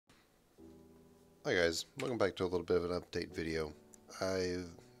Hi guys, welcome back to a little bit of an update video. I've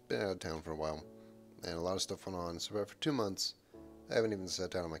been out of town for a while, and a lot of stuff went on, so about for 2 months, I haven't even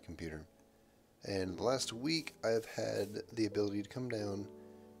sat down on my computer. And the last week, I've had the ability to come down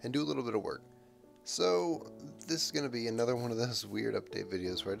and do a little bit of work. So, this is going to be another one of those weird update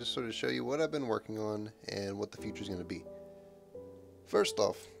videos where I just sort of show you what I've been working on and what the future is going to be. First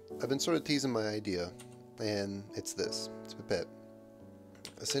off, I've been sort of teasing my idea, and it's this. It's Pipette.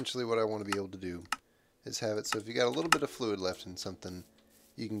 Essentially what I want to be able to do is have it so if you got a little bit of fluid left in something,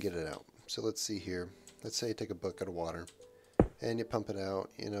 you can get it out. So let's see here. Let's say you take a bucket of water and you pump it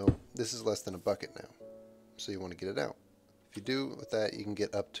out. This is less than a bucket now. So you want to get it out. If you do with that, you can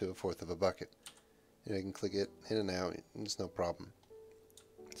get up to a fourth of a bucket. You can click it in and out, and it's no problem.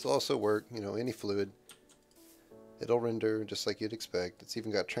 This will also work, any fluid. It'll render just like you'd expect. It's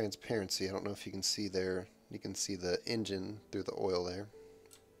even got transparency. I don't know if you can see there. You can see the engine through the oil there.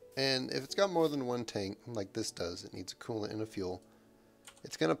 And if it's got more than one tank, like this does, it needs a coolant and a fuel,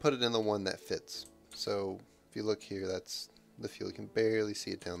 it's going to put it in the one that fits. So if you look here, that's the fuel. You can barely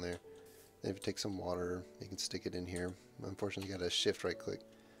see it down there. Then if you take some water, you can stick it in here. Unfortunately, you got to shift right click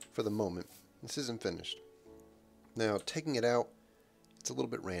for the moment. This isn't finished. Now, taking it out, it's a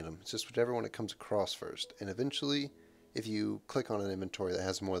little bit random. It's just whichever one it comes across first. And eventually, if you click on an inventory that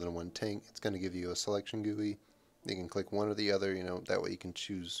has more than one tank, it's going to give you a selection GUI. You can click one or the other, that way you can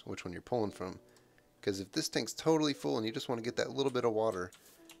choose which one you're pulling from. Because if this tank's totally full and you just want to get that little bit of water,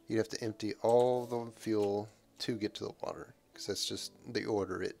 you'd have to empty all the fuel to get to the water. Because that's just the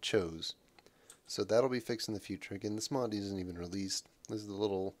order it chose. So that'll be fixed in the future. Again, this mod isn't even released. This is the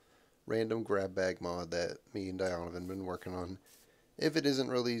little random grab bag mod that me and Dion have been working on. If it isn't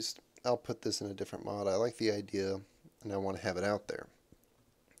released, I'll put this in a different mod. I like the idea and I want to have it out there.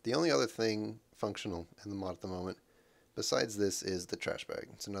 The only other thing functional in the mod at the moment, besides this, is the trash bag.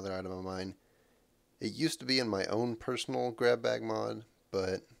 It's another item of mine. It used to be in my own personal grab bag mod,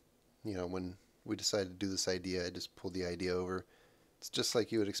 but when we decided to do this idea, I just pulled the idea over. It's just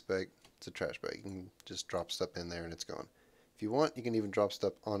like you would expect. It's a trash bag. You can just drop stuff in there and it's gone. If you want, you can even drop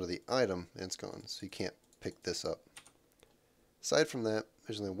stuff onto the item and it's gone, so you can't pick this up. Aside from that,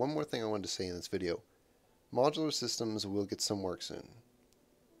 there's only one more thing I wanted to say in this video. Modular systems will get some work soon.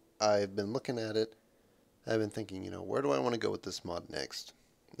 I've been looking at it. I've been thinking, where do I want to go with this mod next?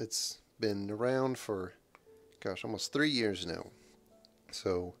 It's been around for, gosh, almost 3 years now.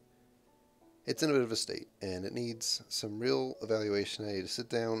 So it's in a bit of a state, and it needs some real evaluation. I need to sit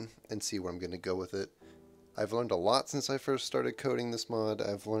down and see where I'm going to go with it. I've learned a lot since I first started coding this mod.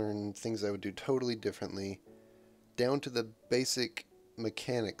 I've learned things I would do totally differently, down to the basic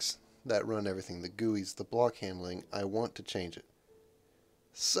mechanics that run everything, the GUIs, the block handling. I want to change it.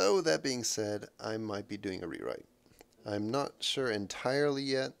 So that being said, I might be doing a rewrite. I'm not sure entirely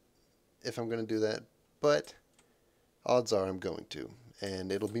yet if I'm going to do that, but odds are I'm going to.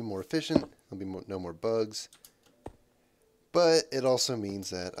 And it'll be more efficient, there'll be no more bugs, but it also means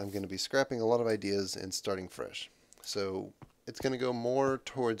that I'm going to be scrapping a lot of ideas and starting fresh. So it's going to go more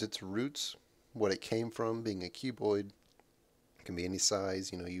towards its roots, what it came from, being a cuboid. It can be any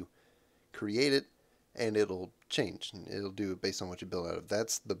size, you create it, and it'll change. It'll do it based on what you build out of.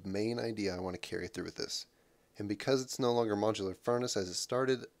 That's the main idea I want to carry through with this. And because it's no longer modular furnace as it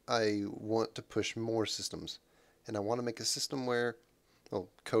started, I want to push more systems. And I want to make a system where, well,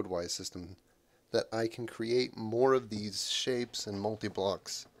 code-wise system, that I can create more of these shapes and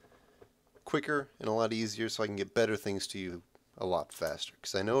multi-blocks quicker and a lot easier so I can get better things to you a lot faster.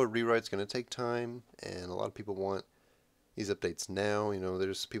 Because I know a rewrite's going to take time, and a lot of people want these updates now.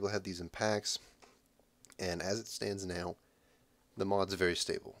 There's people have these in packs. And as it stands now, the mod's very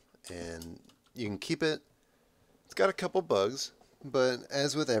stable. And you can keep it. It's got a couple bugs, but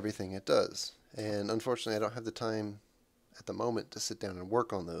as with everything, it does. And unfortunately, I don't have the time at the moment to sit down and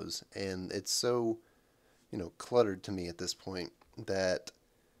work on those. And it's so, cluttered to me at this point that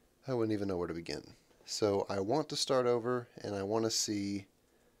I wouldn't even know where to begin. So I want to start over, and I want to see,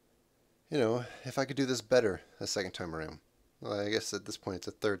 if I could do this better a second time around. Well, I guess at this point, it's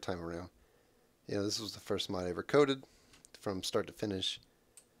a third time around. This was the first mod I ever coded from start to finish.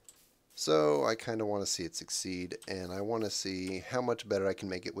 So I kind of want to see it succeed, and I want to see how much better I can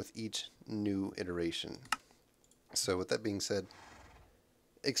make it with each new iteration. So with that being said,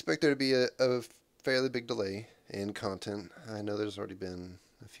 expect there to be a fairly big delay in content. I know there's already been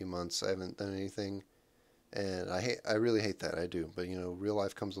a few months I haven't done anything, and I really hate that. I do, but real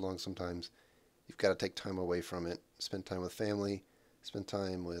life comes along sometimes. You've got to take time away from it, spend time with family, spend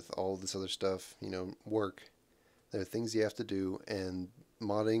time with all this other stuff, work. There are things you have to do, and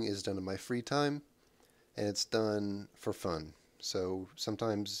modding is done in my free time, and it's done for fun. So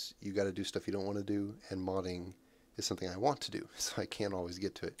sometimes you got to do stuff you don't want to do, and modding is something I want to do, so I can't always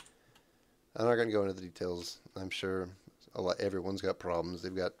get to it. I'm not going to go into the details. I'm sure everyone's got problems.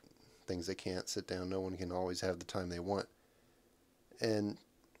 They've got things they can't sit down. No one can always have the time they want. And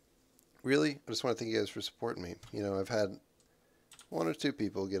really, I just want to thank you guys for supporting me. You know, I've had one or two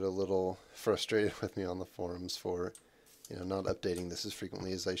people get a little frustrated with me on the forums for, you know, not updating this as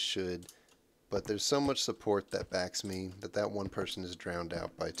frequently as I should. But there's so much support that backs me that one person is drowned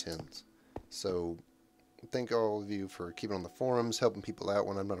out by tens. So thank all of you for keeping on the forums, helping people out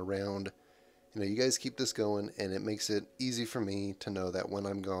when I'm not around. You know, you guys keep this going, and it makes it easy for me to know that when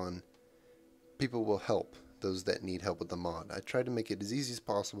I'm gone, people will help those that need help with the mod. I try to make it as easy as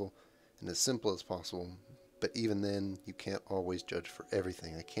possible and as simple as possible, but even then, you can't always judge for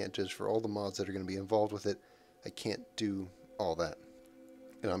everything. I can't judge for all the mods that are going to be involved with it. I can't do all that.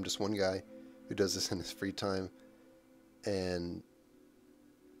 You know, I'm just one guy who does this in his free time, and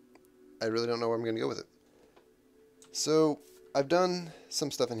I really don't know where I'm going to go with it. So I've done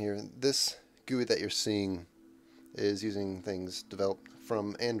some stuff in here. This GUI that you're seeing is using things developed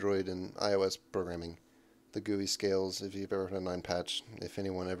from Android and iOS programming. The GUI scales, if you've ever heard of 9 patch, if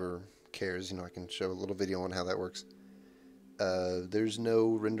anyone ever cares, you know, I can show a little video on how that works. There's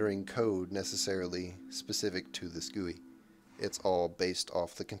no rendering code necessarily specific to this GUI. It's all based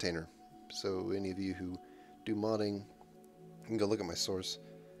off the container. So any of you who do modding, you can go look at my source.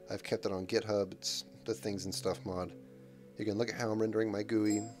 I've kept it on GitHub. It's the Things and Stuff mod. You can look at how I'm rendering my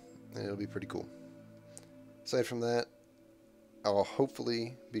GUI, and it'll be pretty cool. Aside from that, I'll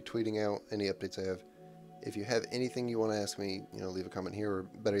hopefully be tweeting out any updates I have. If you have anything you want to ask me, you know, leave a comment here, or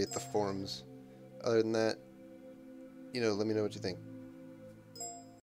better yet, the forums. Other than that, you know, let me know what you think.